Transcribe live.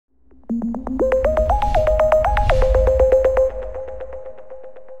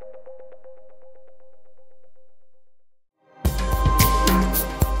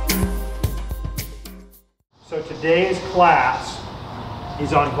class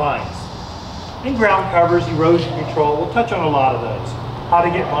is on vines. And ground covers, erosion control, we'll touch on a lot of those. How to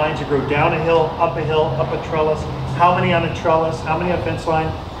get vines to grow down a hill, up a trellis, how many on a trellis, how many on a fence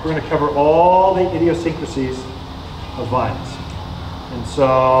line. We're going to cover all the idiosyncrasies of vines. And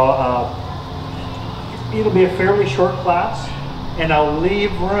so it'll be a fairly short class, and I'll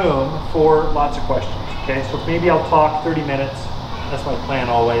leave room for lots of questions. Okay, so maybe I'll talk 30 minutes. That's my plan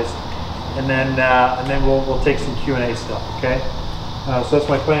always, and then we'll take some Q&A stuff. Okay, so that's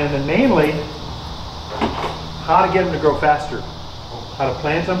my plan, and then mainly how to get them to grow faster, how to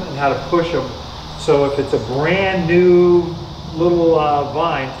plant them, and how to push them. So if it's a brand new little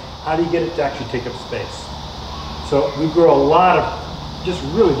vine, how do you get it to actually take up space? So we grow a lot of just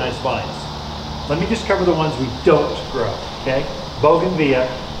really nice vines. Let me just cover the ones we don't grow. Okay, bougainvillea,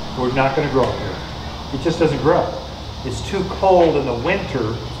 we're not going to grow here. It just doesn't grow. It's too cold in the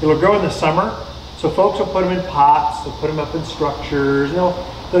winter. It'll grow in the summer, so folks will put them in pots, they'll put them up in structures,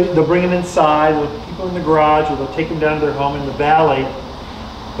 they'll bring them inside, they'll keep them in the garage, or they'll take them down to their home in the valley,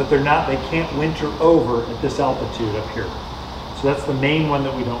 but they can't winter over at this altitude up here. So that's the main one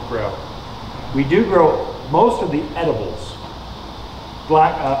that we don't grow. We do grow most of the edibles.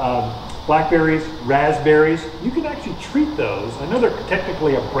 Blackberries, raspberries, you can actually treat those. I know they're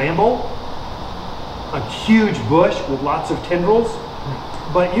technically a bramble, a huge bush with lots of tendrils,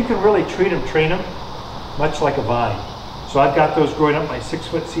 but you can really treat them, train them, much like a vine. So I've got those growing up my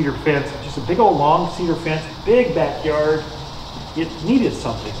 6-foot cedar fence, just a big old long cedar fence, big backyard. It needed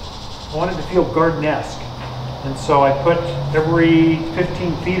something. I wanted to feel garden-esque. And so I put every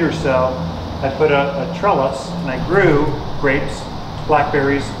 15 feet or so, I put a trellis, and I grew grapes,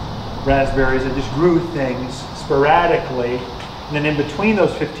 blackberries, raspberries. I just grew things sporadically. And then in between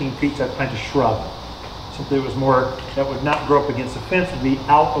those 15 feet, I planted a shrub. Something that was more, that would not grow up against the fence, would be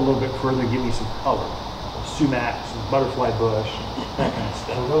out a little bit further, give me some color. Sumacs and butterfly bush, that kind of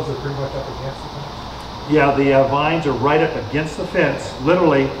stuff. So those are pretty much up against the fence? Yeah, the vines are right up against the fence.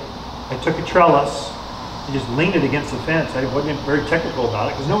 Literally, I took a trellis and just leaned it against the fence. I wasn't very technical about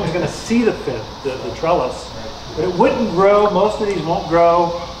it because no one's going to see the trellis. But it wouldn't grow. Most of these won't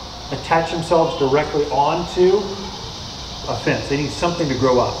grow, attach themselves directly onto a fence. They need something to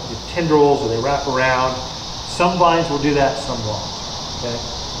grow up. The tendrils, or they wrap around. Some vines will do that, some won't. Okay.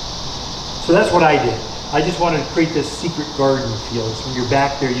 So that's what I did. I just wanted to create this secret garden feel. So when you're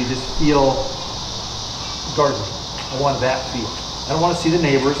back there, you just feel gardening. I want that feel. I don't want to see the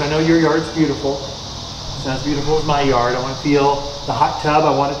neighbors. I know your yard's beautiful. It's not as beautiful as my yard. I want to feel the hot tub.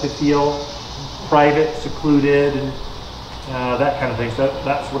 I want it to feel private, secluded, and that kind of thing. So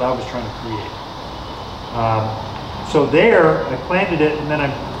that's what I was trying to create. So there, I planted it, and then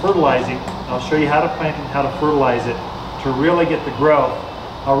I'm fertilizing. I'll show you how to plant it and how to fertilize it to really get the growth.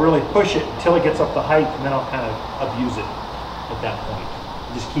 I'll really push it until it gets up the height, and then I'll kind of abuse it at that point.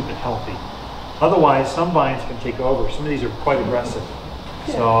 Just keep it healthy. Otherwise, some vines can take over. Some of these are quite aggressive.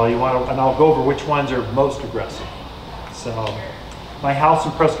 So you want to, and I'll go over which ones are most aggressive. So my house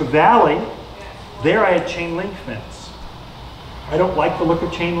in Prescott Valley, there I had chain link fence. I don't like the look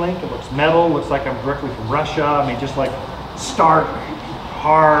of chain link. It looks metal, looks like I'm directly from Russia. I mean, just like stark,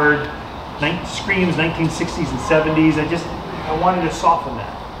 hard, screams 1960s and 70s. I wanted to soften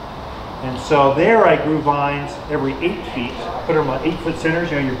that. And so there I grew vines every 8 feet. Put them on 8-foot centers.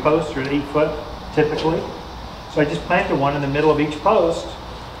 You know, your posts are at 8 foot typically. So I just planted one in the middle of each post.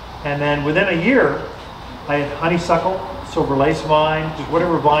 And then within a year, I had honeysuckle, silver lace vine, just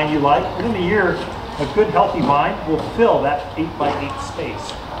whatever vine you like. Within a year, a good healthy vine will fill that 8 by 8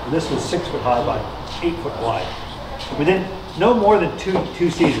 space. This was 6 foot high by 8 foot wide. Within no more than two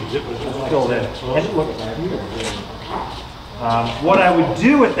seasons, it was filled in. And it looked beautiful. What I would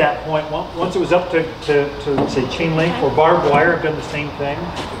do at that point, once it was up to say chain link or barbed wire, I've done the same thing.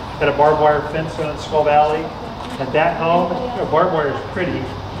 Had a barbed wire fence on Skull Valley. At that home, barbed wire is pretty,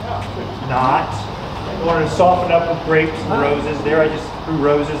 but not. I wanted to soften up with grapes and roses. There I just grew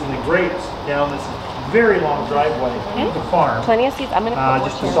roses and the grapes down this very long driveway to the farm. Plenty of seeds. I'm going to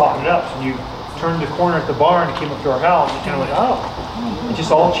just to soften it up. So you turned the corner at the barn and came up to our house, and kind of like, oh, it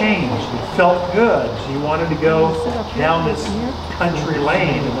just all changed. It felt good. So you wanted to go down this country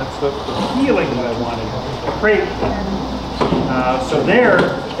lane, and that's the feeling that I wanted to create. So there,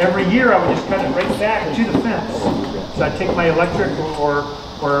 every year I would just cut it right back to the fence. So I'd take my electric or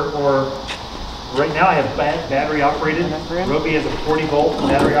right now I have battery operated. Roby has a 40 volt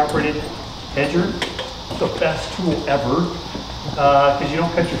battery operated hedger. It's the best tool ever because you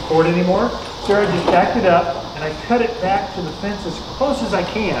don't cut your cord anymore. So I just backed it up and I cut it back to the fence as close as I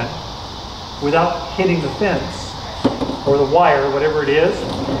can without hitting the fence or the wire, whatever it is.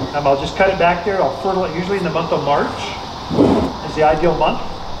 I'll just cut it back there. I'll fertilize usually in the month of March. is the ideal month.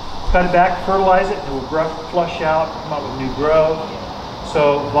 Cut it back, fertilize it, and it will flush out, come out with new growth.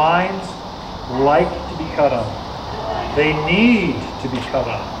 So vines like to be cut on. They need to be cut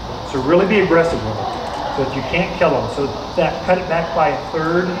on. So really be aggressive with them. So that you can't kill them. So that cut it back by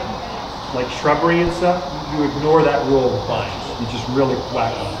 1/3, like shrubbery and stuff, you ignore that rule with vines. You just really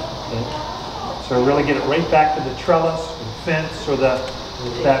whack them. Okay? So really get it right back to the trellis or the fence or that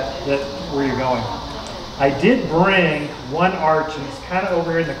where you're going. I did bring one arch, and it's kind of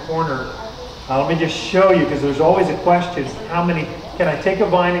over here in the corner. Let me just show you, because there's always a question, how many, can I take a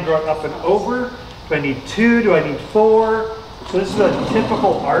vine and grow it up and over? Do I need 2? Do I need 4? So this is a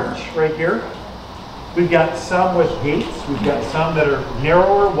typical arch right here. We've got some with gates. We've got some that are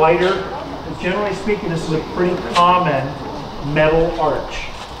narrower, wider. But generally speaking, this is a pretty common metal arch.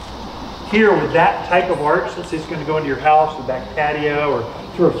 Here with that type of arch, let's say it's going to go into your house, the back patio, or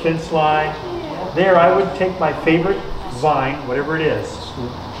through a fence line. There, I would take my favorite vine, whatever it is.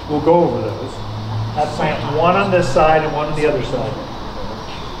 We'll go over those. I plant one on this side and one on the other side.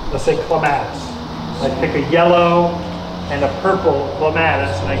 Let's say Clematis. I pick a yellow and a purple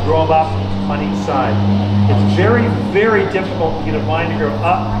Clematis, and I grow them up on each side. It's very, very difficult to get a vine to grow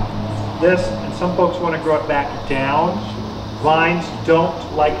up this, and some folks want to grow it back down. Vines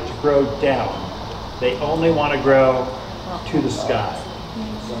don't like to grow down. They only want to grow to the sky.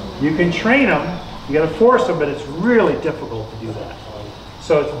 You can train them, you got to force them, but it's really difficult to do that.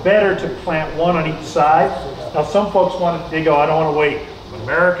 So it's better to plant one on each side. Now some folks want it, they go, I don't want to wait. I'm an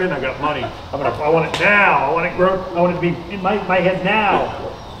American, I got money. I want it now. I want it grow. I want it to be in my head now.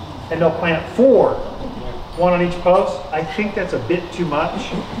 And they'll plant 4, one on each post. I think that's a bit too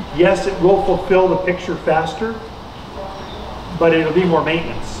much. Yes, it will fulfill the picture faster, but it'll be more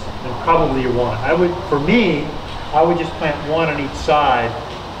maintenance than probably you want. For me, I would just plant one on each side.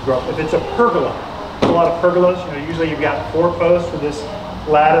 If it's a pergola, a lot of pergolas, usually you've got 4 posts with this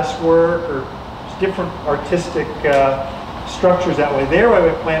lattice work or different artistic structures that way. There I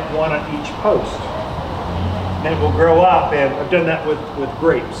would plant one on each post. And it will grow up, and I've done that with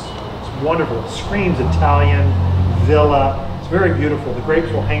grapes. It's wonderful. It screams Italian, villa. It's very beautiful. The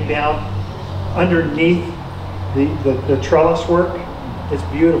grapes will hang down underneath the trellis work. It's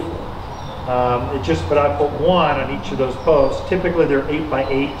beautiful. But I put one on each of those posts. Typically they're 8 by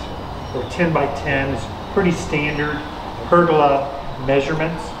 8 or 10 by 10. It's pretty standard pergola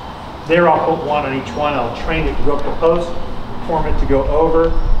measurements. There I'll put one on each one. I'll train it to go up the post, form it to go over,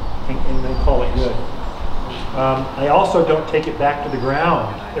 and then call it good. I also don't take it back to the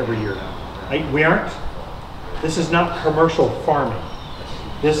ground every year. This is not commercial farming.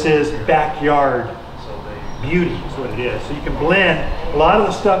 This is backyard beauty is what it is. So you can blend a lot of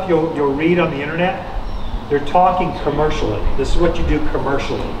the stuff you'll read on the internet. They're talking commercially. This is what you do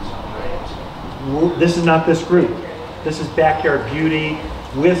commercially. This is not this group. This is backyard beauty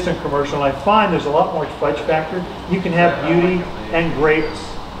with some commercial. And I find there's a lot more fudge factor. You can have beauty and grapes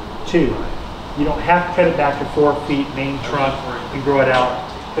too. You don't have to cut it back to 4 feet main trunk and grow it out,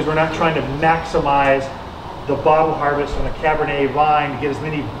 because we're not trying to maximize the bottle harvest on a Cabernet vine to get as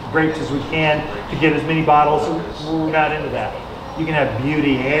many grapes as we can, to get as many bottles. We're not into that. You can have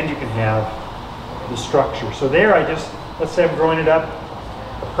beauty and you can have the structure. So there let's say I'm growing it up,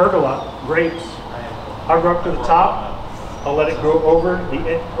 a pergola, grapes. I'll go up to the top. I'll let it grow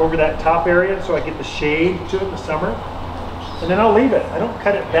over that top area so I get the shade to it in the summer. And then I'll leave it. I don't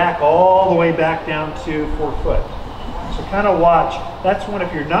cut it back all the way back down to 4 foot. So kind of watch. That's when,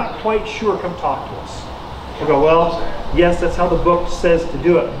 if you're not quite sure, come talk to us. We'll go, well, yes, that's how the book says to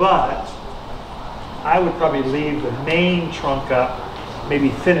do it, but I would probably leave the main trunk up, maybe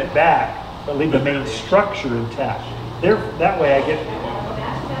thin it back, but leave the main structure intact. That way I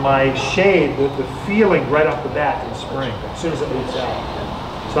get my shade, the feeling right off the bat in spring, as soon as it leaves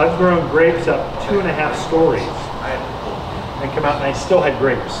out. So I've grown grapes up 2.5 stories and come out and I still had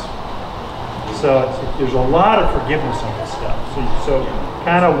grapes. So there's a lot of forgiveness on this stuff. So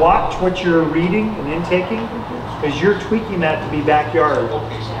kind of watch what you're reading and intaking, because you're tweaking that to be backyard,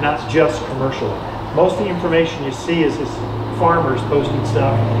 not just commercial. Most of the information you see is farmers posting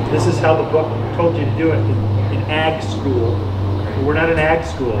stuff. This is how the book told you to do it in ag school. But we're not in ag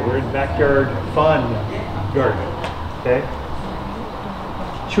school. We're in backyard fun garden. Okay.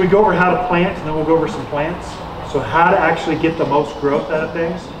 Should we go over how to plant, and then we'll go over some plants? So how to actually get the most growth out of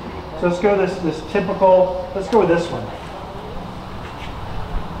things. So let's go this typical. Let's go with this one.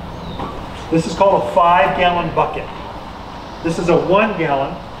 This is called a 5-gallon bucket. This is a 1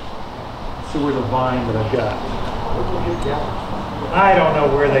 gallon. Let's see where the vine that I've got. I don't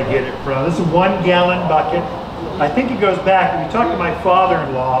know where they get it from. This is a 1 gallon bucket. I think it goes back. When you talk to my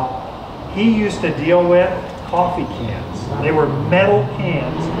father-in-law, he used to deal with coffee cans. They were metal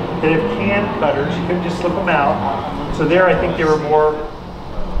cans. They have can cutters. You couldn't just slip them out. So there, I think they were more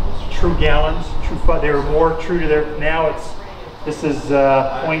true gallons. They were more true to their. Now this is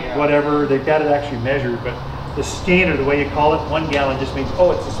point whatever. They've got it actually measured, but the standard, the way you call it, 1 gallon just means,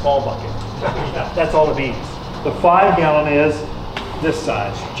 oh, it's a small bucket. That's all it means. The 5 gallon is this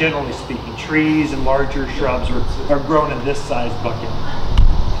size, generally speaking. Trees and larger shrubs are grown in this size bucket.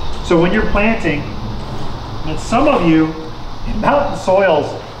 So when you're planting, and some of you, mountain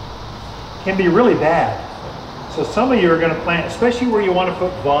soils can be really bad. So some of you are going to plant, especially where you want to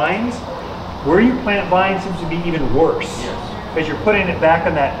put vines, where you plant vines seems to be even worse. Because you're putting it back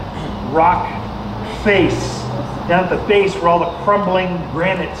on that rock face, down at the base where all the crumbling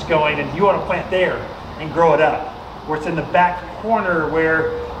granite's going, and you want to plant there and grow it up. Where it's in the back corner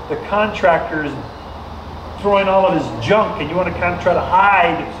where the contractor is throwing all of his junk, and you want to kind of try to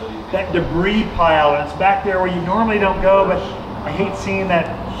hide that debris pile, and it's back there where you normally don't go. But I hate seeing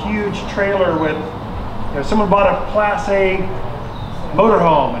that huge trailer with, you know, someone bought a Class A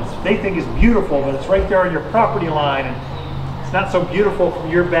motorhome and they think it's beautiful, but it's right there on your property line, and it's not so beautiful from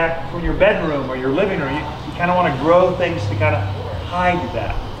your bedroom or your living room. You kind of want to grow things to kind of hide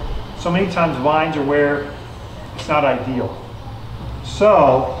that. So many times vines are where it's not ideal.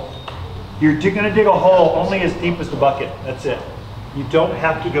 So you're going to dig a hole only as deep as the bucket. That's it. You don't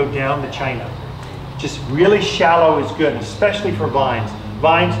have to go down the china. Just really shallow is good, especially for vines.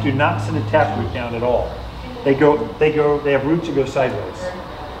 Vines do not send a taproot down at all. They have roots that go sideways.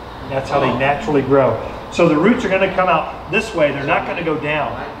 That's how they naturally grow. So the roots are going to come out this way. They're not going to go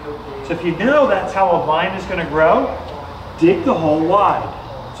down. So if you know that's how a vine is going to grow, dig the hole wide.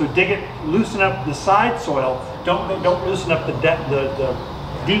 So dig it, loosen up the side soil. Don't loosen up the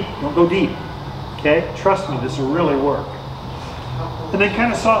deep. Don't go deep. Okay? Trust me, this will really work. And then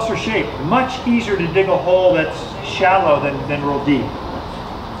kind of saucer shape. Much easier to dig a hole that's shallow than real deep.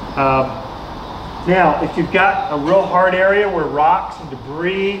 Now, if you've got a real hard area where rocks and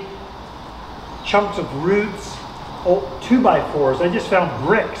debris, chunks of roots, old 2x4s, I just found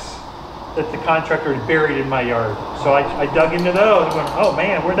bricks that the contractor had buried in my yard. So I dug into those and went, oh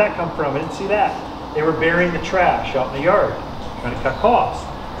man, where'd that come from? I didn't see that. They were burying the trash out in the yard, trying to cut costs.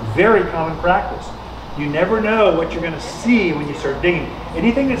 Very common practice. You never know what you're going to see when you start digging.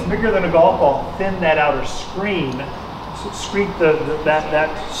 Anything that's bigger than a golf ball, thin that outer screen, screed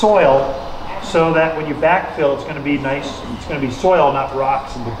that soil, so that when you backfill, it's going to be nice. It's going to be soil, not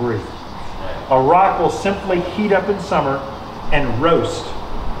rocks and debris. A rock will simply heat up in summer and roast.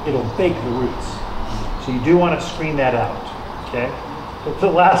 It'll bake the roots. So you do want to screen that out. Okay. But the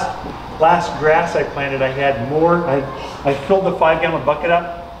last grass I planted, I had more. I filled the 5 gallon bucket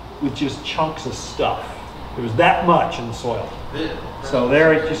up with just chunks of stuff. There was that much in the soil. So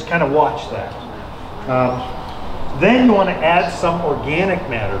there, just kind of watch that. Then you want to add some organic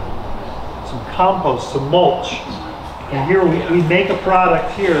matter, some compost, some mulch. And here we make a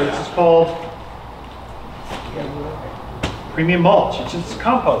product here. This is called premium mulch. It's just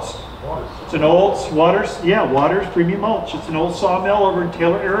compost. It's an old Waters premium mulch. It's an old sawmill over in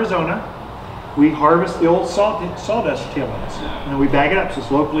Taylor, Arizona. We harvest the old sawdust tailings, and then we bag it up, so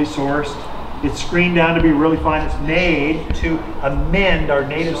it's locally sourced. It's screened down to be really fine. It's made to amend our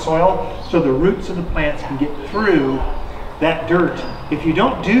native soil so the roots of the plants can get through that dirt. If you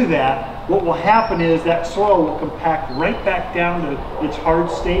don't do that, what will happen is that soil will compact right back down to its hard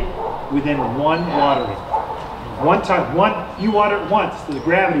state within one watering. You water it once, the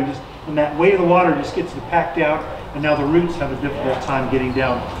gravity just, and that weight of the water just gets to pack down, and now the roots have a difficult time getting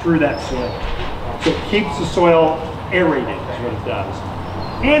down through that soil. So it keeps the soil aerated is what it does.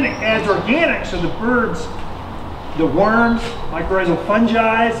 And it adds organic, so the birds, the worms, mycorrhizal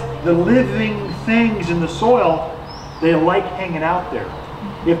fungi, the living things in the soil, they like hanging out there.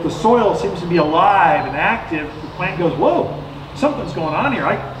 If the soil seems to be alive and active, the plant goes, whoa, something's going on here.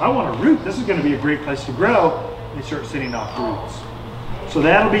 I want a root. This is going to be a great place to grow. They start sending off roots. So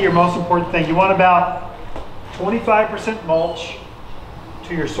that'll be your most important thing. You want about 25% mulch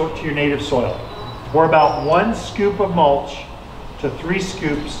to your native soil, or about 1 scoop of mulch to 3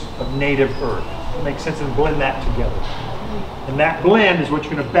 scoops of native earth. It makes sense, and blend that together. And that blend is what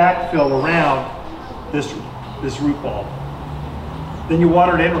you're going to backfill around this root ball. Then you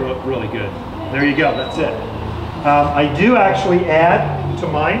water it in really good. There you go. That's it. I do actually add to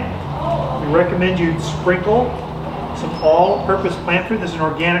mine. We recommend you sprinkle some all-purpose plant food. This is an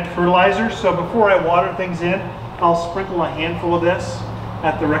organic fertilizer. So before I water things in, I'll sprinkle a handful of this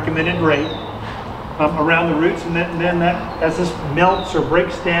at the recommended rate around the roots, and then that, as this melts or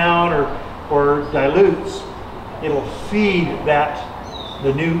breaks down or dilutes, it'll feed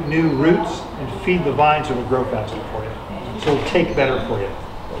the new roots and feed the vines, so it'll grow faster for you. so it'll take better for you.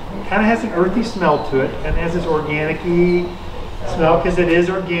 Kind of has an earthy smell to it, and has this organic-y smell because it is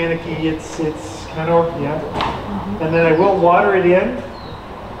organic-y. It's kind of, yeah. And then I will water it in,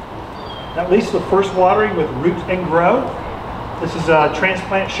 at least the first watering with root and grow. This is a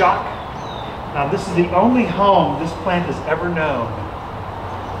transplant shock. This is the only home this plant has ever known.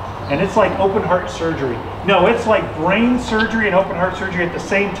 And it's like open heart surgery. No, it's like brain surgery and open heart surgery at the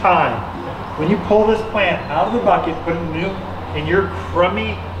same time. When you pull this plant out of the bucket, put it in your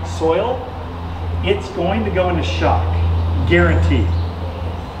crummy soil, it's going to go into shock, guaranteed.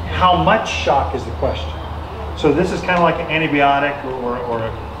 How much shock is the question. So this is kind of like an antibiotic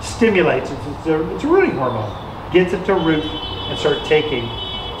or stimulates. It's a rooting hormone. Gets it to root and start taking.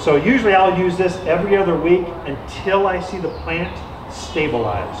 So usually I'll use this every other week until I see the plant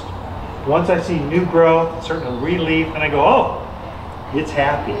stabilized. Once I see new growth, starting to relief, and I go, oh, it's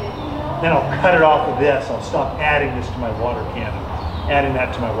happy. Then I'll cut it off of this. I'll stop adding this to my water can, adding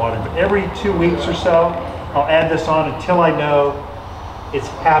that to my water. But every 2 weeks or so, I'll add this on until I know it's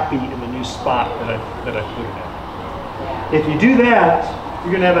happy in the new spot that I put it in. If you do that,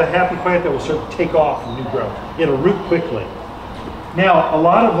 you're going to have a happy plant that will sort of take off from new growth. It'll root quickly. Now, a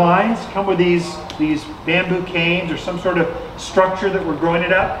lot of vines come with these bamboo canes or some sort of structure that we're growing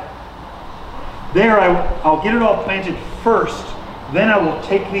it up. There, I'll get it all planted first. Then I will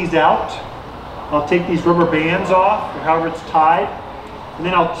take these out. I'll take these rubber bands off, or however it's tied. And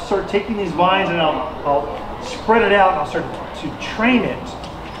then I'll start taking these vines and I'll spread it out and I'll start to train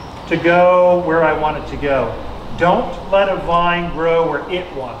it to go where I want it to go. Don't let a vine grow where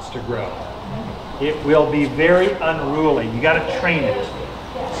it wants to grow. It will be very unruly. You got to train it.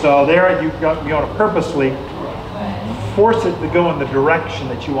 So there you want to purposely force it to go in the direction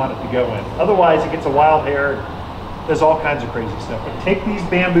that you want it to go in. Otherwise it gets a wild hair. There's all kinds of crazy stuff. But take these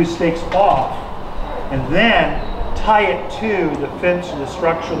bamboo stakes off and then tie it to the fence or the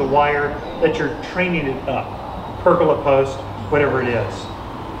structure, the wire that you're training it up. Pergola post, whatever it is.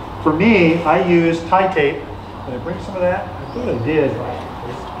 For me, I use tie tape. Did I bring some of that? I thought I did.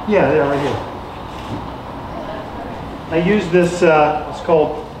 Yeah, there, right here. I use this, it's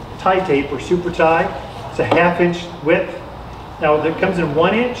called tie tape or super tie. It's a 1/2 inch width. Now it comes in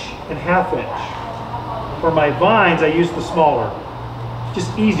 1 inch and 1/2 inch. For my vines, I use the smaller.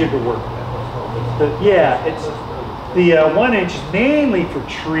 Just easier to work with. But yeah, it's the 1 inch is mainly for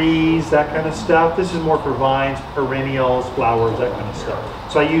trees, that kind of stuff. This is more for vines, perennials, flowers, that kind of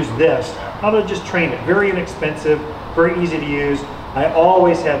stuff. So I use this. How to just train it. Very inexpensive, very easy to use. I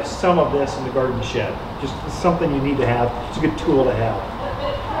always have some of this in the garden shed. Just something you need to have. It's a good tool to have.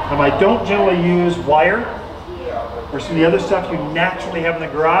 I don't generally use wire or some of the other stuff you naturally have in the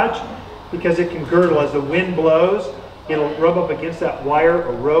garage because it can girdle. As the wind blows, it'll rub up against that wire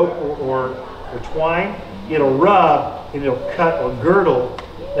or rope or twine. It'll rub and it'll cut or girdle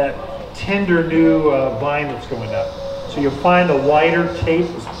that tender new vine that's going up. So you'll find the wider tape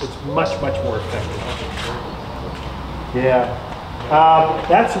is much more effective. Yeah.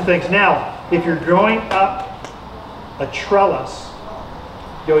 That's some things. Now, if you're growing up a trellis,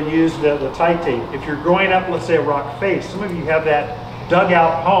 you'll use the tie tape. If you're growing up, let's say, a rock face, some of you have that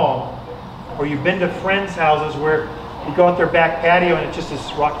dugout home, or you've been to friends' houses where you go out their back patio and it's just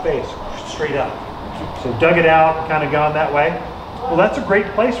this rock face, straight up. So dug it out, kind of gone that way. Well, that's a great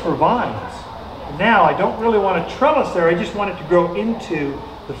place for vines. Now, I don't really want a trellis there. I just want it to grow into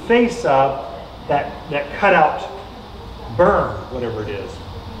the face of that cutout berm, whatever it is.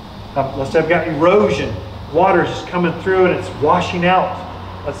 Let's say I've got erosion. Water's just coming through and it's washing out.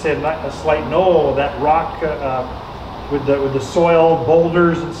 Let's say a slight knoll, that rock with the soil,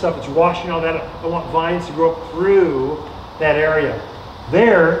 boulders and stuff. It's washing all that up. I want vines to grow up through that area.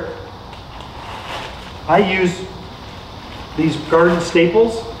 There, I use these garden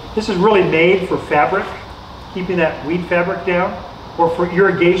staples. This is really made for fabric, keeping that weed fabric down, or for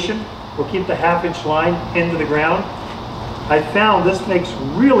irrigation. We'll keep the 1/2 inch line into the ground. I found this makes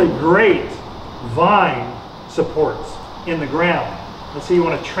really great vine supports in the ground. Let's say you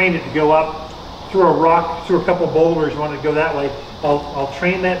want to train it to go up through a rock, through a couple boulders, you want it to go that way. I'll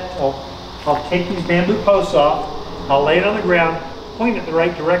train that, I'll take these bamboo posts off, I'll lay it on the ground, point it the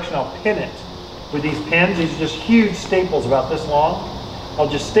right direction, I'll pin it with these pins. These are just huge staples about this long. I'll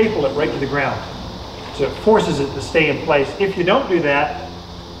just staple it right to the ground. So it forces it to stay in place. If you don't do that,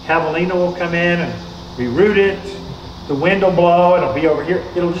 javelina will come in and reroot it. The wind will blow, it'll be over here.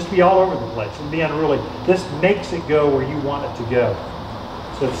 It'll just be all over the place. It'll be unruly. This makes it go where you want it to go.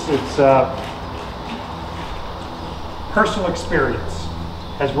 So it's personal experience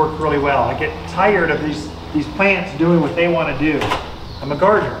has worked really well. I get tired of these plants doing what they want to do. I'm a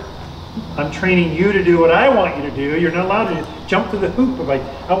gardener. I'm training you to do what I want you to do. You're not allowed to jump through the hoop.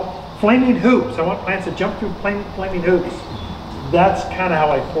 Flaming hoops. I want plants to jump through flaming hoops. That's kind of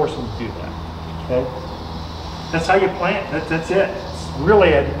how I force them to do that. Okay? That's how you plant. That's it.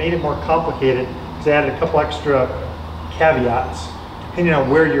 Really, I made it more complicated because I added a couple extra caveats depending on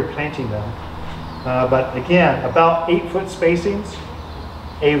where you're planting them. But again, about 8-foot spacings.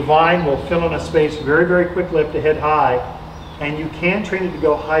 A vine will fill in a space very, very quickly up to head high, and you can train it to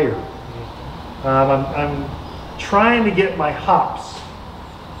go higher. I'm trying to get my hops.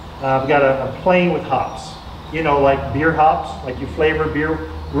 I've got a playing with hops. You know, like beer hops, like you flavor beer,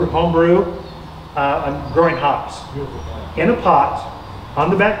 home brew. I'm growing hops in a pot on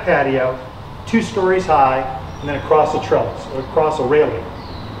the back patio, 2 stories high, and then across a trellis or across a railing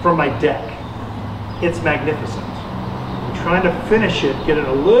from my deck. It's magnificent. I'm trying to finish it, get it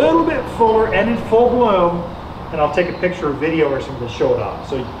a little bit fuller and in full bloom, and I'll take a picture or video or something to show it off.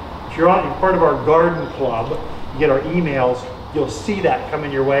 So if you're part of our garden club, you get our emails, you'll see that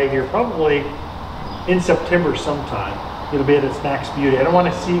coming your way here probably in September sometime. It'll be at its max beauty. I want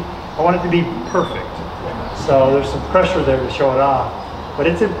it to be perfect. So there's some pressure there to show it off. But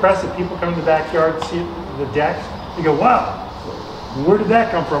it's impressive. People come in the backyard, see the deck, they go, wow, where did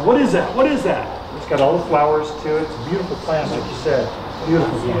that come from? What is that? What is that? It's got all the flowers to it. It's a beautiful plant, like you said.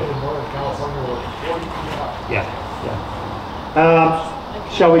 Beautiful plant. Yeah,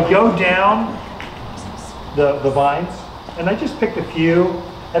 yeah. Shall we go down the vines? And I just picked a few.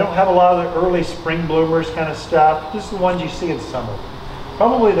 I don't have a lot of the early spring bloomers kind of stuff. Just the ones you see in summer.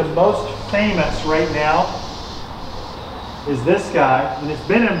 Probably the most famous right now is this guy, and it's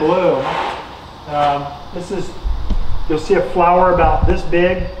been in bloom. You'll see a flower about this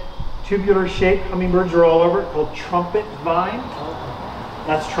big, tubular shaped, hummingbirds are all over it, called trumpet vine.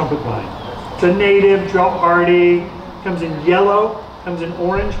 That's trumpet vine. It's a native, drought hardy, comes in yellow, comes in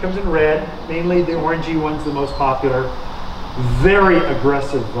orange, comes in red, mainly the orangey one's the most popular. Very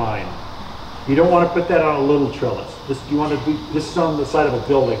aggressive vine. You don't want to put that on a little trellis. This is on the side of a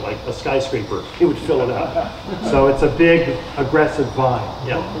building, like a skyscraper. It would fill it up. So it's a big, aggressive vine.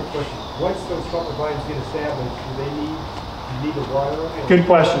 Yeah. Once those trumpet vines get established, do you need to water them? Good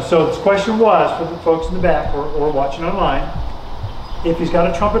question. So this question was for the folks in the back or watching online. If he's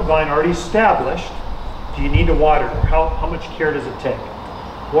got a trumpet vine already established, do you need to water it? Or how much care does it take?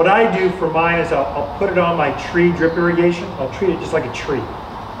 What I do for mine is I'll put it on my tree drip irrigation. I'll treat it just like a tree.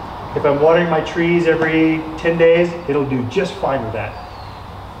 If I'm watering my trees every 10 days, it'll do just fine with that.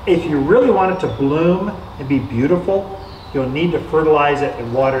 If you really want it to bloom and be beautiful, you'll need to fertilize it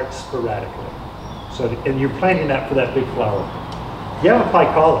and water it sporadically. And you're planting that for that big flower.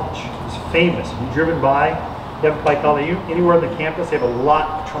 Yavapai College is famous. If you've driven by Yavapai College, anywhere on the campus, they have a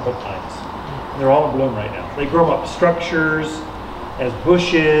lot of trumpet vines. And they're all in bloom right now. They grow them up structures, as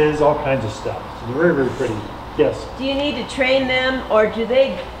bushes, all kinds of stuff. So they're very, very pretty. Yes? Do you need to train them, or do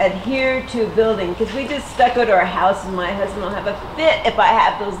they adhere to a building? Because we just stuck out our house, and my husband will have a fit if I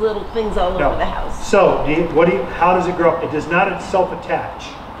have those little things all over the house. So, how does it grow up? It does not self-attach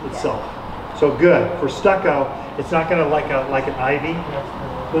itself. Yeah. So good. For stucco, it's not going to like an ivy.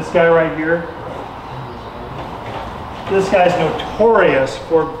 This guy right here, this guy's notorious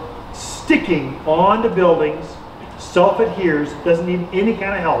for sticking onto buildings, self-adheres, doesn't need any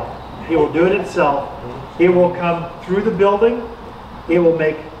kind of help. It will do it itself. It will come through the building. It will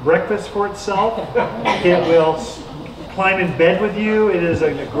make breakfast for itself. It will climb in bed with you. It is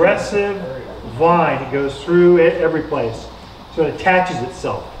an aggressive vine. It goes through every place. So it attaches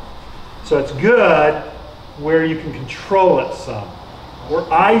itself. So it's good where you can control it some. Where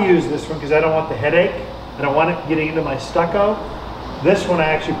I use this one because I don't want the headache. I don't want it getting into my stucco. This one I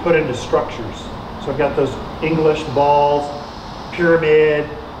actually put into structures. So I've got those English balls, pyramid,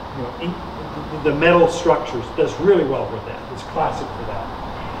 the metal structures. Does really well with that. It's classic for that.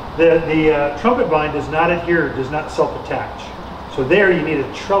 The trumpet vine does not adhere, does not self-attach. So there you need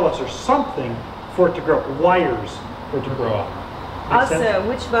a trellis or something for it to grow up, wires for it to grow up. Also,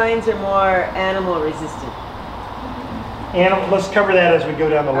 which vines are more animal resistant? Let's cover that as we go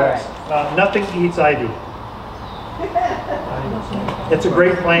down the list. Right. Nothing eats ivy. It's a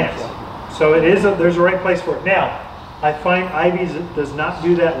great plant. So there's a right place for it. Now, I find ivy does not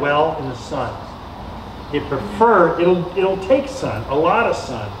do that well in the sun. It'll take sun, a lot of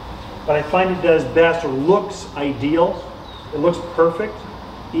sun, but I find it does best or looks ideal. It looks perfect.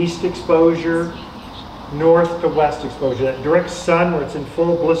 East exposure, north to west exposure. That direct sun where it's in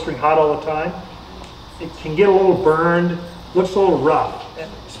full blistering hot all the time. It can get a little burned, looks a little rough,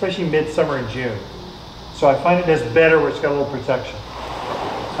 especially midsummer and June. So I find it does better where it's got a little protection.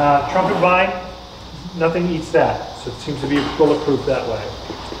 Trumpet vine, nothing eats that. So it seems to be bulletproof that way.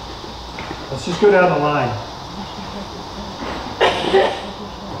 Let's just go down the line.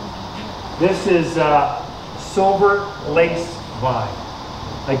 This is silver lace vine.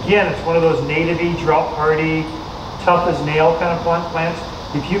 Again, it's one of those native-y, drought-hardy, tough as nail kind of plants.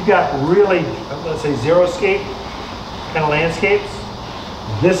 If you've got really, let's say, xeriscape kind of landscapes,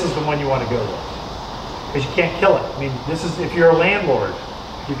 this is the one you want to go with. Because you can't kill it. I mean, this is, if you're a landlord,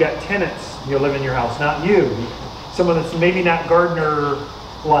 you've got tenants, you live in your house, not you. Someone that's maybe not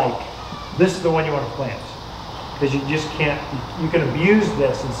gardener-like. This is the one you want to plant. Because you just can't, you can abuse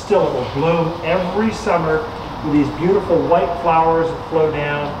this and still it will bloom every summer with these beautiful white flowers that flow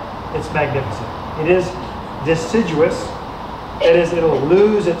down. It's magnificent. It is deciduous. That is, it'll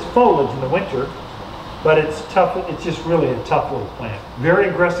lose its foliage in the winter, but it's tough. It's just really a tough little plant. Very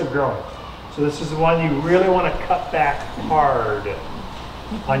aggressive growing. So this is the one you really want to cut back hard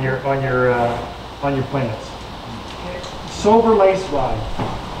on your plants. Silver lace vine.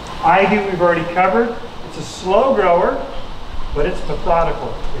 Ivy we've already covered. It's a slow grower, but it's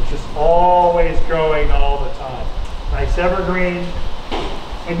methodical. It's just always growing all the time. Nice evergreen.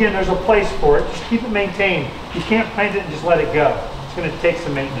 Again, there's a place for it. Just keep it maintained. You can't plant it and just let it go. It's going to take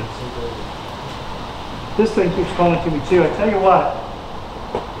some maintenance. This thing keeps calling to me too. I tell you what,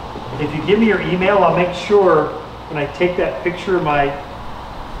 if you give me your email, I'll make sure when I take that picture of my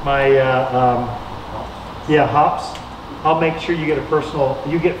hops, I'll make sure you get first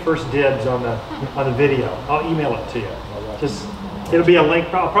dibs on the video. I'll email it to you. Just, it'll be a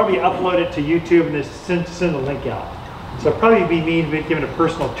link. I'll probably upload it to YouTube and just send the link out. So it'll probably be me giving a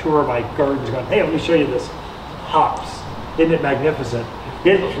personal tour of my gardens, going, hey, let me show you this hops. Isn't it magnificent?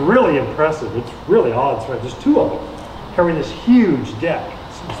 It's really impressive. It's really odd. There's two of them covering this huge deck.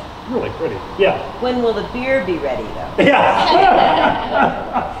 It's really pretty. Yeah. When will the beer be ready, though? Yeah.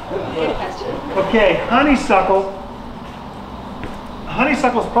 Okay, honeysuckle.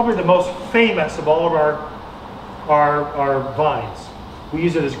 Honeysuckle is probably the most famous of all of our vines. We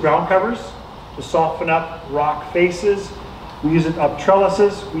use it as ground covers to soften up rock faces. We use it up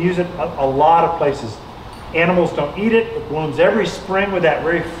trellises. We use it a lot of places. Animals don't eat it. It blooms every spring with that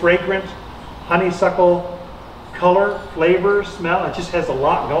very fragrant honeysuckle color, flavor, smell. It just has a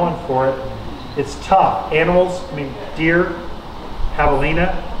lot going for it. It's tough. Animals, I mean, deer,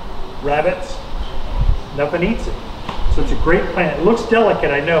 javelina, rabbits, nothing eats it. So it's a great plant. It looks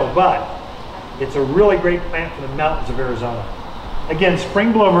delicate, I know, but it's a really great plant for the mountains of Arizona. Again,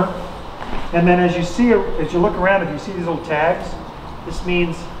 spring bloomer. And then as you look around, if you see these little tags, this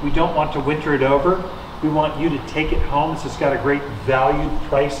means we don't want to winter it over. We want you to take it home. It's just got a great valued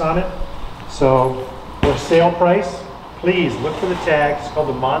price on it. So for sale price, please look for the tags. It's called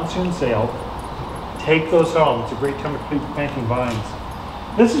the monsoon sale. Take those home. It's a great time to keep planting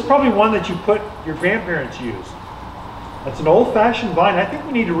vines. This is probably one that your grandparents used. It's an old-fashioned vine. I think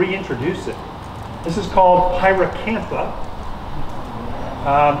we need to reintroduce it. This is called pyracantha.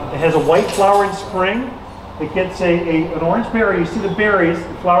 It has a white flower in spring. It gets an orange berry. You see the berries,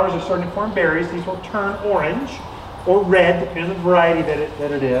 the flowers are starting to form berries. These will turn orange or red, depending on the variety that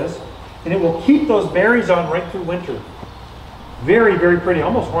it is. And it will keep those berries on right through winter. Very, very pretty,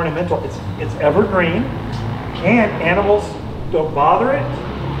 almost ornamental. It's evergreen, and animals don't bother it.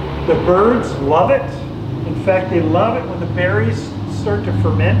 The birds love it. In fact, they love it when the berries start to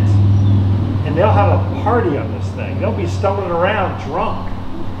ferment, and they'll have a party on this thing. They'll be stumbling around drunk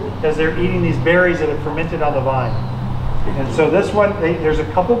because they're eating these berries that have fermented on the vine. And so this one, there's a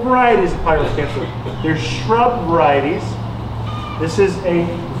couple varieties of pyracantha. There's shrub varieties. This is a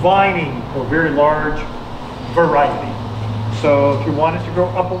vining or very large variety. So if you want it to grow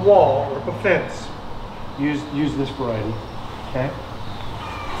up a wall or up a fence, use this variety. Okay.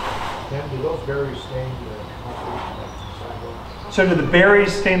 And do those berries stain the concrete? So do the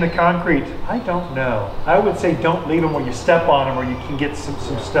berries stain the concrete? I don't know. I would say don't leave them where you step on them, or you can get some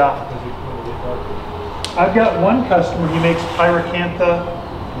stuff. I've got one customer who makes pyracantha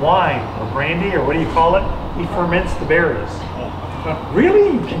wine or brandy, or what do you call it? He ferments the berries.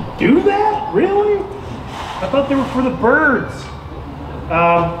 Really? You can do that? Really? I thought they were for the birds.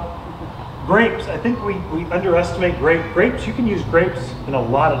 Grapes. I think we underestimate grapes. You can use grapes in a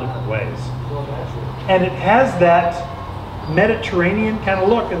lot of different ways. And it has that Mediterranean kind of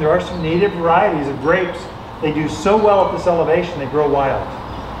look, and there are some native varieties of grapes. They do so well at this elevation, they grow wild.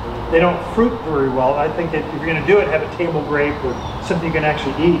 They don't fruit very well. I think that if you're going to do it, have a table grape or something you can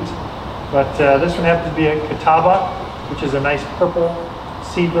actually eat. But this one happens to be a catawba, which is a nice purple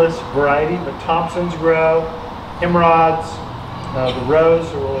seedless variety. But Thompsons grow, emeralds, the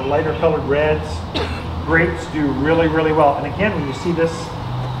rose or lighter colored reds. Grapes do really, really well. And again, when you see this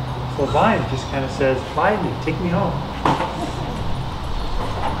little vine, it just kind of says, buy me, take me home.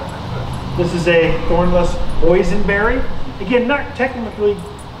 This is a thornless boysenberry. Again, not technically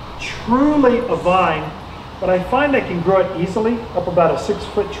truly a vine, but I find I can grow it easily up about a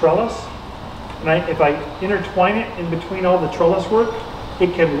 6-foot trellis. And if I intertwine it in between all the trellis work,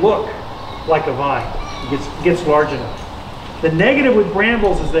 it can look like a vine. It gets large enough. The negative with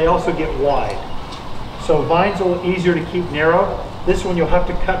brambles is they also get wide. So vines are a little easier to keep narrow. This one you'll have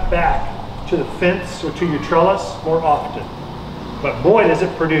to cut back to the fence or to your trellis more often. But boy, does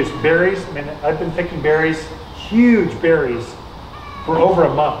it produce berries. I mean, I've been picking berries, huge berries, for over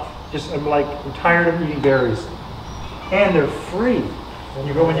a month. I'm tired of eating berries. And they're free. When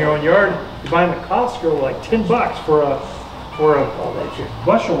you go in your own yard, you buy them at Costco like $10 for a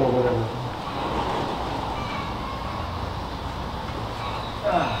bushel or whatever.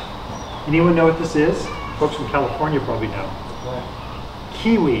 Anyone know what this is? Folks from California probably know.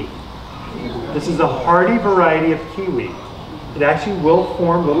 Kiwi. This is a hardy variety of kiwi. It actually will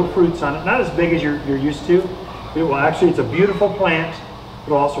form little fruits on it, not as big as you're used to. It will actually, it's a beautiful plant.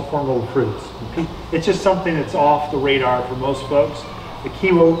 It'll also form little fruits. It's just something that's off the radar for most folks. The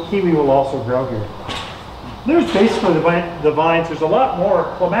kiwi will also grow here. There's basically the vines. There's a lot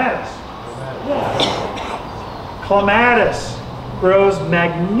more. Clematis. Yeah. Clematis grows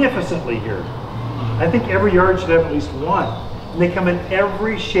magnificently here. I think every yard should have at least one. And they come in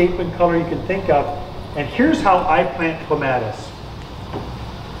every shape and color you can think of. And here's how I plant clematis.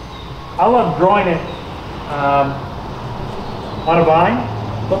 I love growing it on a vine,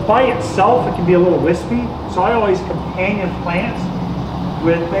 but by itself it can be a little wispy. So I always companion plant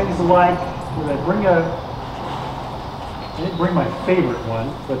with things like, I didn't bring my favorite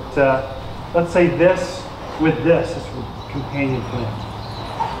one, but let's say this with this is a companion plant.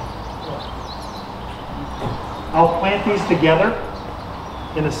 I'll plant these together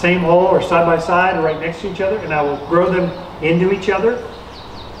in the same hole or side by side or right next to each other, and I will grow them into each other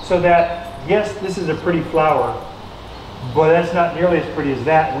so that, yes, this is a pretty flower, but that's not nearly as pretty as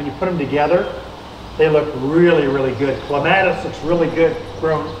that. When you put them together, they look really, really good. Clematis looks really good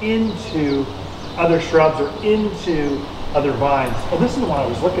grown into other shrubs or into other vines. Oh, this is the one I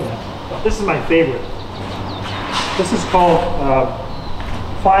was looking at. This is my favorite. This is called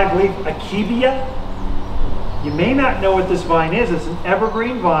 5-leaf akebia. You may not know what this vine is. It's an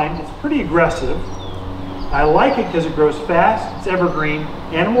evergreen vine. It's pretty aggressive. I like it because it grows fast. It's evergreen.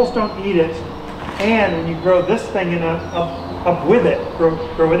 Animals don't eat it. And when you grow this thing up with it,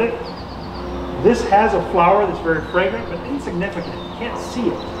 grow with it, this has a flower that's very fragrant but insignificant. You can't see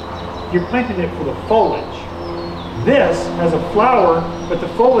it. You're planting it for the foliage. This has a flower, but the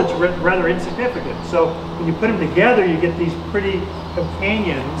foliage is rather insignificant. So when you put them together, you get these pretty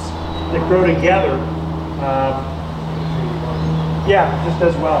companions that grow together. Yeah, just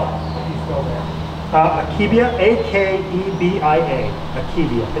as well. Akebia, A-K-E-B-I-A,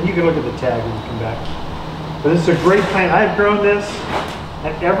 akebia. And you can look at the tag when you come back. But this is a great plant. I've grown this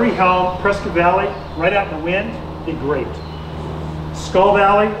at every home. Prescott Valley, right out in the wind, did great. Skull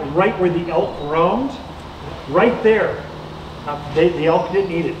Valley, right where the elk roamed, right there. The elk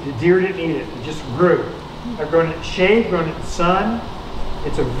didn't eat it. The deer didn't eat it. It just grew. I've grown it in shade, grown it in sun.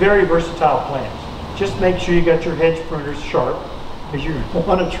 It's a very versatile plant. Just make sure you got your hedge pruners sharp, because you're going to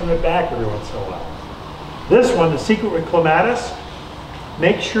want to trim it back every once in a while. This one, the secret with clematis,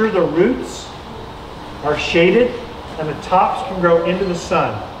 make sure the roots are shaded and the tops can grow into the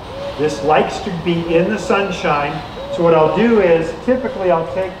sun. This likes to be in the sunshine. So what I'll do is, typically I'll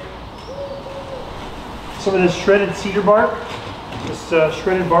take some of this shredded cedar bark, this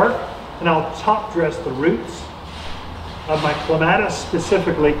shredded bark, and I'll top dress the roots of my clematis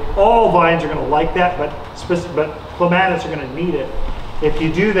specifically. All vines are going to like that, but clematis are going to need it. If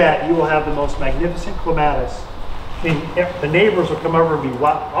you do that, you will have the most magnificent clematis. I mean, the neighbors will come over and be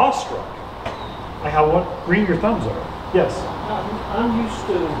awestruck by how green your thumbs are. Yes? I'm used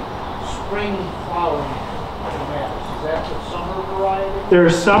to spring flowering clematis. Is that the summer variety?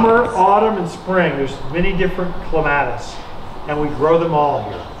 There's summer, autumn, and spring. There's many different clematis, and we grow them all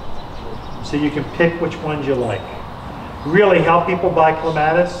here. So you can pick which ones you like. Really, how people buy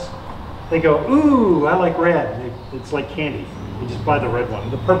clematis, they go, ooh, I like red. It's like candy. You just buy the red one,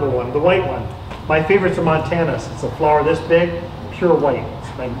 the purple one, the white one. My favorite's a Montanus. It's a flower this big, pure white.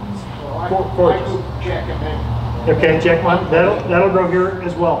 It's gorgeous. Okay, check one. That'll grow here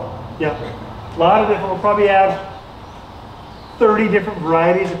as well. Yeah. A lot of different, we'll probably have 30 different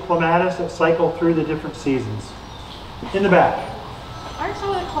varieties of clematis that cycle through the different seasons. In the back. Aren't some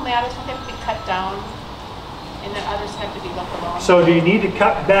of the clematis have to be cut down and then others have to be left alone? So do you need to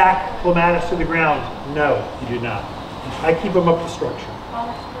cut back clematis to the ground? No, you do not. I keep them up to structure. How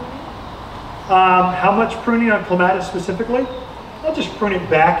much pruning? How much pruning on clematis specifically? I'll just prune it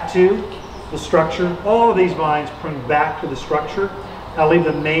back to the structure. All of these vines bring back to the structure. I'll leave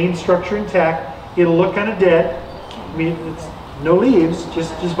the main structure intact. It'll look kind of dead. I mean, it's no leaves,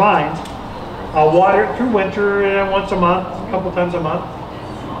 just vines. I'll water it through winter once a month, a couple times a month.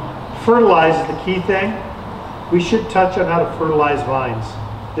 Fertilize is the key thing. We should touch on how to fertilize vines.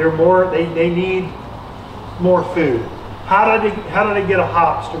 They need more food. How did I get a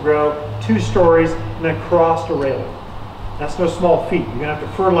hops to grow 2 stories and then cross the railing? That's no small feat. You're gonna have to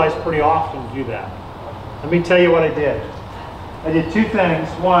fertilize pretty often to do that. Let me tell you what I did. I did 2 things.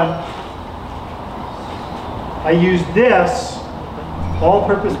 One, I used this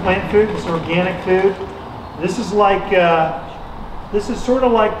all-purpose plant food. It's organic food. This is sort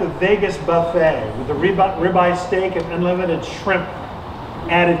of like the Vegas buffet with the ribeye steak and unlimited shrimp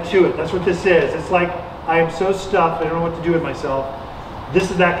added to it. That's what this is. It's like I am so stuffed, I don't know what to do with myself. This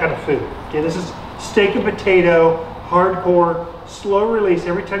is that kind of food. Okay, this is steak and potato, hardcore, slow release.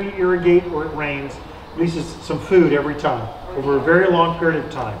 Every time you irrigate or it rains, releases some food every time over a very long period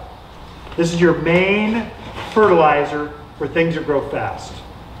of time. This is your main fertilizer for things that grow fast.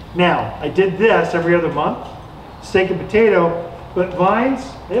 Now, I did this every other month, steak and potato, but vines,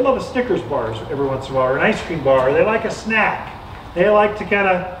 they love a Snickers bar every once in a while, or an ice cream bar. They like a snack. They like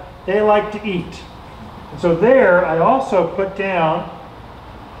to eat. And so there, I also put down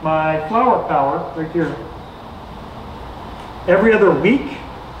my flower power right here. Every other week,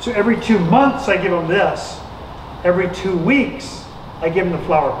 so every 2 months I give them this. Every 2 weeks, I give them the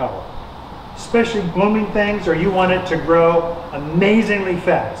flower power. Especially blooming things, or you want it to grow amazingly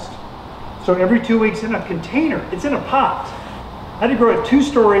fast. So every 2 weeks in a container, it's in a pot. I had to grow it 2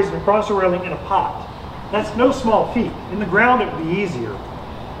 stories and across the railing in a pot. That's no small feat. In the ground, it would be easier.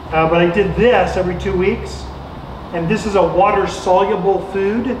 But I did this every 2 weeks. And this is a water-soluble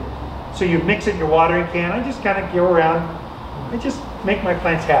food. So you mix it in your watering can. I just kind of go around. I just make my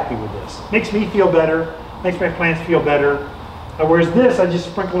plants happy with this. Makes me feel better. Makes my plants feel better. Whereas this, I just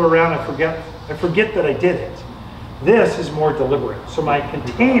sprinkle it around. I forget that I did it. This is more deliberate. So my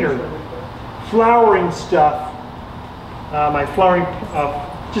container, flowering stuff, my flowering,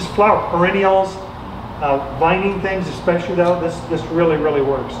 just flower perennials, vining things, especially though, this really, really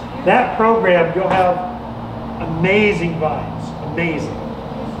works. That program, you'll have amazing vines, amazing.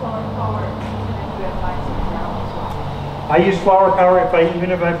 I use flower power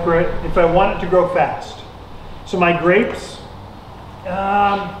if I want it to grow fast. So my grapes,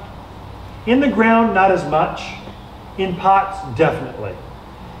 in the ground, not as much. In pots, definitely.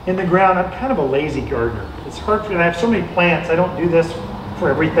 In the ground, I'm kind of a lazy gardener. It's hard for me. I have so many plants. I don't do this for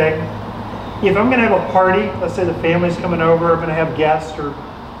everything. If I'm going to have a party, let's say the family's coming over, I'm going to have guests or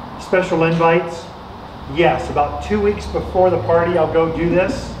special invites, yes, about 2 weeks before the party, I'll go do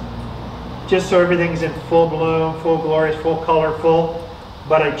this, just so everything's in full bloom, full glorious, full color, full.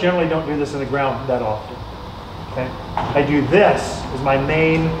 But I generally don't do this in the ground that often. Okay, I do this as my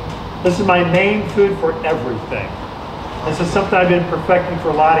main. This is my main food for everything. This is something I've been perfecting for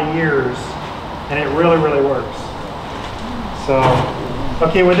a lot of years, and it really, really works. So,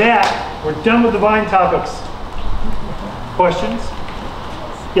 okay, with that, we're done with the vine topics. Questions?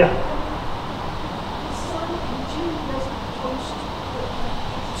 Yeah.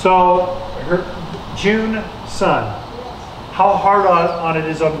 So, June sun. How hard on it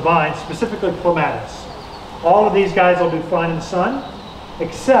is on vines, specifically clematis. All of these guys will do fine in the sun,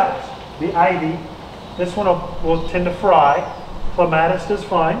 except the ivy. This one will tend to fry. Clematis does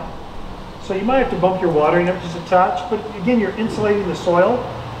fine. So you might have to bump your watering up just a touch, but again, you're insulating the soil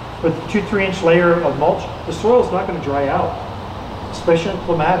with a 2-3 inch layer of mulch. The soil is not going to dry out, especially in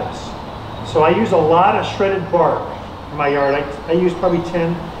clematis. So I use a lot of shredded bark in my yard. I use probably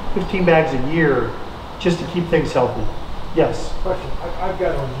 10, 15 bags a year just to keep things healthy. Yes? Question. I've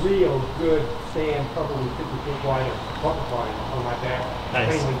got a real good stand, probably 50 foot wide of butterfly on my back.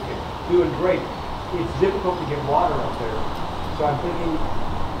 Nice. Doing great. It's difficult to get water up there. So I'm thinking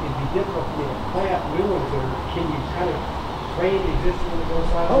it'd be difficult to get a plant new ones there. Can you kind of train existing to go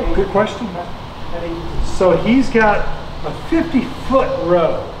side? Oh, good question. So he's got a 50-foot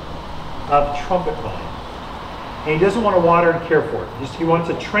row of trumpet vine. And he doesn't want to water and care for it. He wants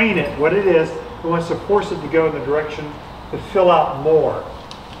to train it, what it is. He wants to force it to go in the direction to fill out more.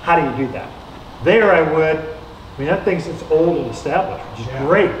 How do you do that? There I mean, that thing's old and established, which is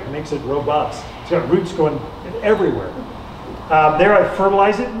great. It makes it robust. It's got roots going everywhere. There I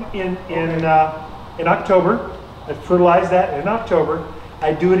fertilize it in October. I fertilize that in October.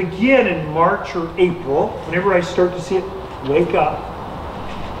 I do it again in March or April, whenever I start to see it wake up.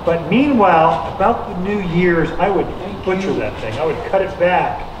 But meanwhile, about the New Year's, I would butcher that thing. I would cut it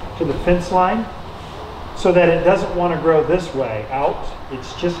back to the fence line so that it doesn't want to grow this way out.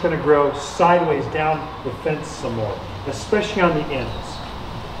 It's just going to grow sideways down the fence some more, especially on the ends.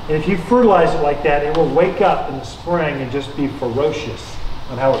 And if you fertilize it like that, it will wake up in the spring and just be ferocious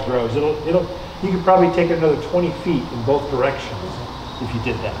on how it grows. You could probably take it another 20 feet in both directions if you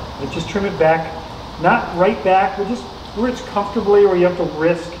did that. But just trim it back, not right back, but just where it's comfortably, or you have to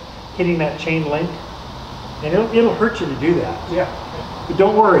risk hitting that chain link. And it'll hurt you to do that. Yeah. But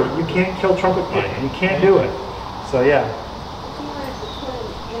don't worry, you can't kill trumpet pine. You can't do it. So yeah.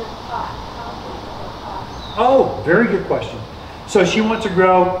 Oh, very good question. So she wants to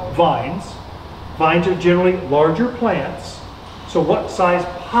grow vines. Vines are generally larger plants. So what size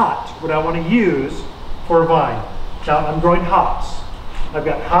pot would I want to use for a vine? Now I'm growing hops. I've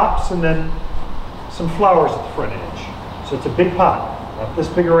got hops and then some flowers at the front edge. So it's a big pot. Not this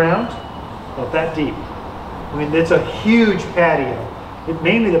big around, not that deep. I mean, it's a huge patio.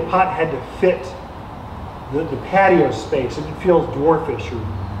 Mainly the pot had to fit the patio space, and it feels dwarfish.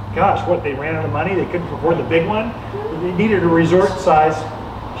 Or, gosh, what, they ran out of money? They couldn't afford the big one? They needed a resort-size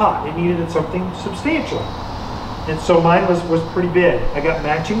pot. It needed something substantial. And so mine was pretty big. I got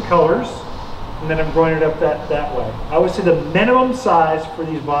matching colors, and then I'm growing it up that way. I would say the minimum size for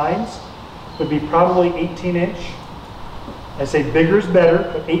these vines would be probably 18 inch. I say bigger is better,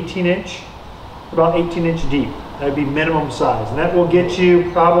 but 18 inch, about 18 inch deep. That'd be minimum size. And that will get you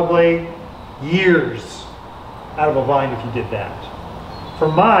probably years out of a vine if you did that. For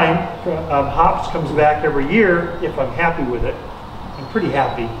mine, hops comes back every year if I'm happy with it. I'm pretty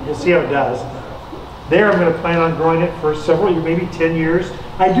happy. You'll see how it does. There I'm going to plan on growing it for several years, maybe 10 years.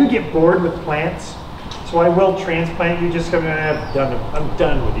 I do get bored with plants, so I will transplant you. Just I'm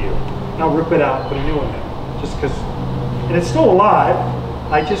done with you. And I'll rip it out and put a new one in. Just because, and it's still alive.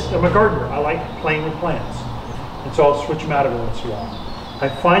 I'm a gardener. I like playing with plants. And so I'll switch them out every once in a while. I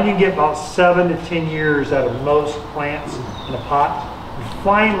find you can get about 7 to 10 years out of most plants in a pot. And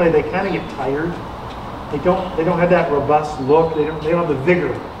finally, they kind of get tired. They don't have that robust look. They don't have the vigor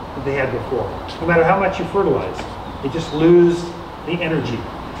that they had before. No matter how much you fertilize, they just lose the energy.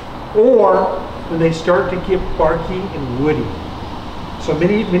 Or when they start to get barky and woody. So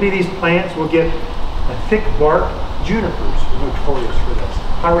many of these plants will get a thick bark. Junipers are notorious for this.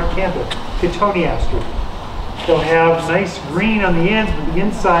 Pyracantha, cotoneaster. They'll have nice green on the ends, but the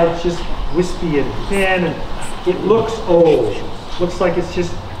inside is just wispy and thin, and it looks old. Looks like it's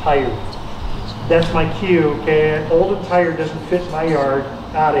just tired. That's my cue, okay? Old and tired doesn't fit my yard.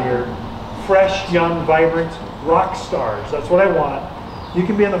 Out of here. Fresh, young, vibrant rock stars. That's what I want. You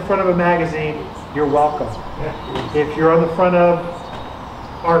can be on the front of a magazine. You're welcome. If you're on the front of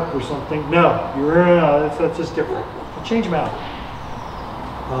Arc or something, no. That's just different. I'll change them out.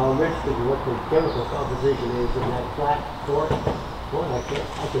 I'm interested in what the chemical composition is in that flat fork. Boy,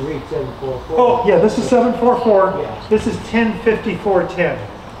 I can read 744. Oh, yeah, this is 744. Yeah. This is 105410.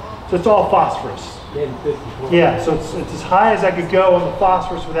 So it's all phosphorus. 1054. Yeah, so it's as high as I could go on the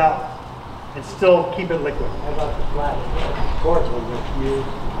phosphorus without, and still keep it liquid. How about the flat fork one that you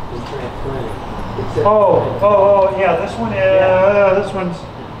in transplanting? Oh, yeah, this one is, this one's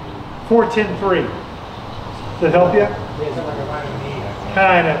 4103. Does it help you? Yeah, something like a vitamin E.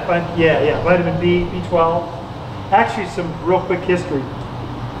 Kind of, yeah, vitamin B, B12. Actually, some real quick history.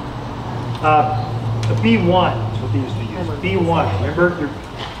 The B1 is what they used to use. B1. Remember,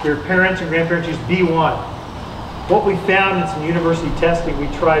 your parents and grandparents used B1. What we found in some university testing, we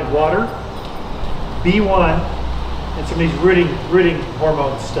tried water, B1, and some of these rooting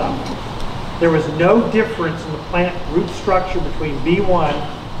hormone stuff. There was no difference in the plant root structure between B1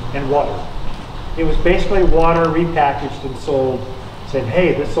 and water. It was basically water repackaged and sold. Said,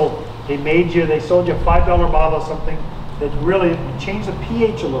 hey, they sold you a $5 bottle of something that really changed the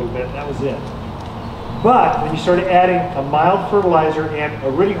pH a little bit, and that was it. But when you started adding a mild fertilizer and a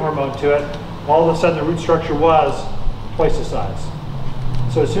rooting hormone to it, all of a sudden the root structure was twice the size.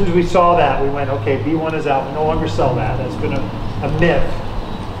 So as soon as we saw that, we went, okay, B1 is out. We no longer sell that. That's been a myth.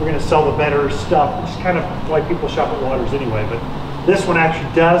 We're going to sell the better stuff, which is kind of why people shop at Waters anyway. But this one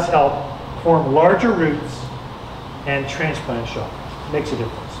actually does help form larger roots and transplant shock. Makes a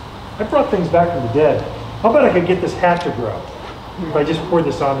difference. I brought things back from the dead. How about I could get this hat to grow? If I just poured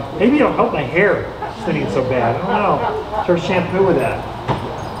this on, maybe it'll help my hair thinning so bad. I don't know. Start shampoo with that.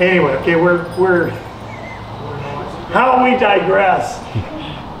 Anyway, okay, we're how we digress.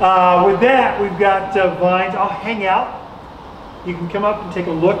 With that, we've got vines. I'll hang out. You can come up and take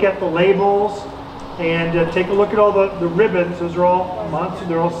a look at the labels and take a look at all the ribbons. Those are all months,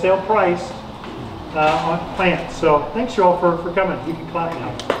 they're all sale priced on plants. So thanks you all for coming. You can clap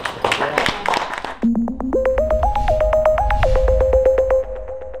now.